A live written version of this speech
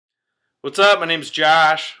What's up? My name's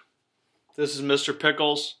Josh. This is Mr.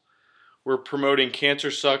 Pickles. We're promoting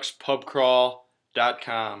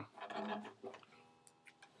cancersuckspubcrawl.com.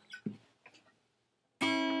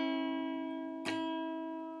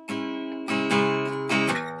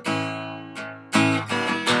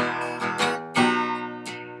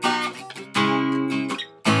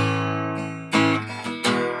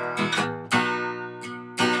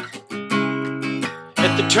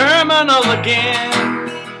 At the terminal again,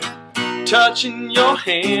 touching your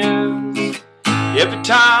hands. Every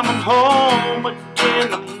time I'm home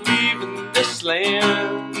again, I'm leaving this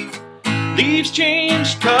land. Leaves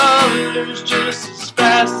change colors just as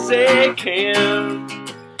fast as they can.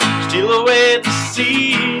 Steal away the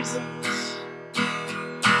seasons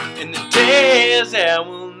and the days that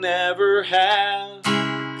we'll never have.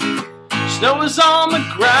 Snow is on the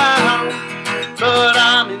ground, but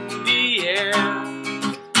I'm in the air.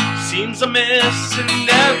 Seems I'm missing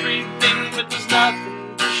everything, but there's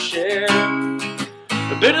nothing to share.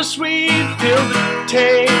 A bittersweet pill to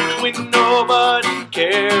take when nobody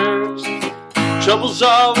cares. Trouble's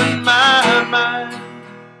all in my mind,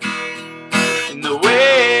 and the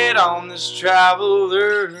weight on this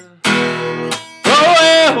traveler.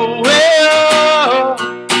 Oh, well,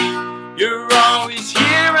 you're always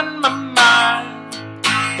here in my mind.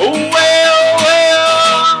 Oh, well,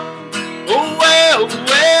 oh, well,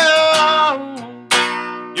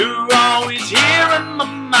 you're always here in my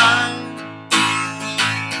mind.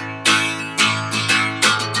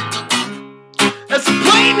 As a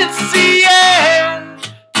plane at sea,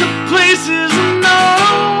 to places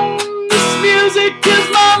unknown. This music is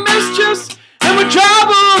my mistress, and we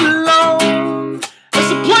travel alone.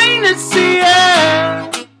 As a plane at sea,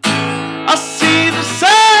 I see the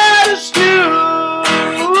saddest view.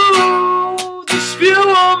 This view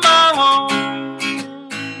of my home.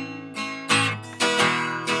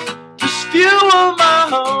 This view of my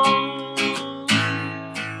home.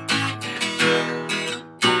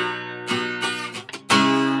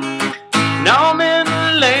 Now I'm in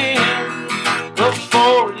the land of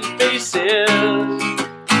foreign faces.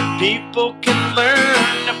 People can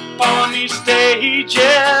learn upon these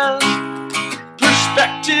stages.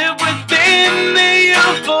 Perspective within the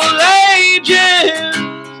youthful ages.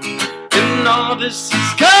 And all this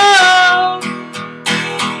is come.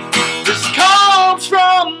 This comes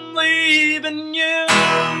from leaving you.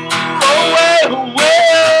 Oh, well,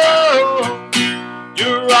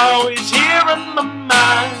 you're always here in my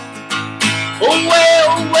mind. Oh,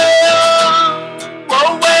 well,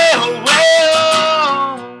 oh, well,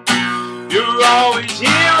 you're always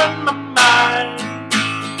here in my mind.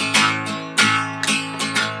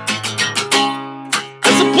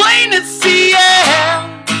 As a plane at sea,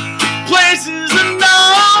 places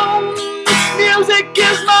unknown. This music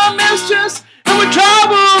is my mistress, and we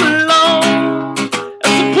travel alone.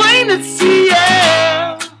 As a plane at sea,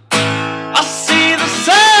 I see the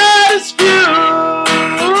saddest view.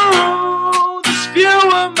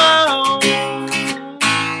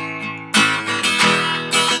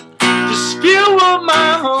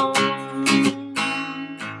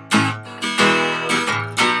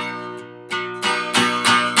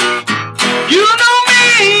 You know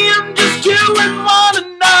me, I'm just you and wanna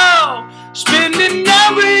know. Spending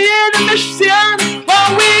every year in Michigan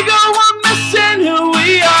while we go on missing who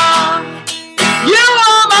we are. You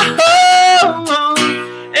are my home,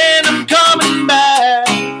 and I'm coming back.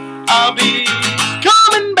 I'll be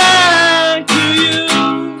coming back to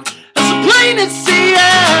you. As a plane at sea,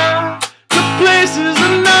 the places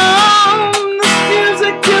unknown. This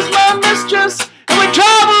music is my mistress, and we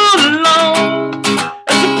travel alone.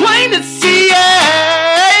 As a plane at sea,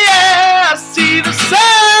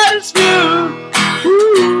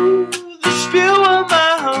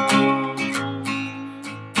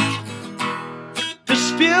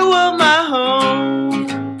 view of my home.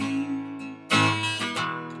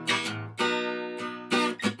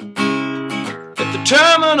 At the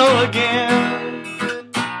terminal again,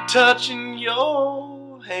 touching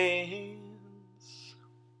your hands.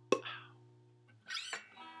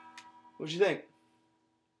 What'd you think?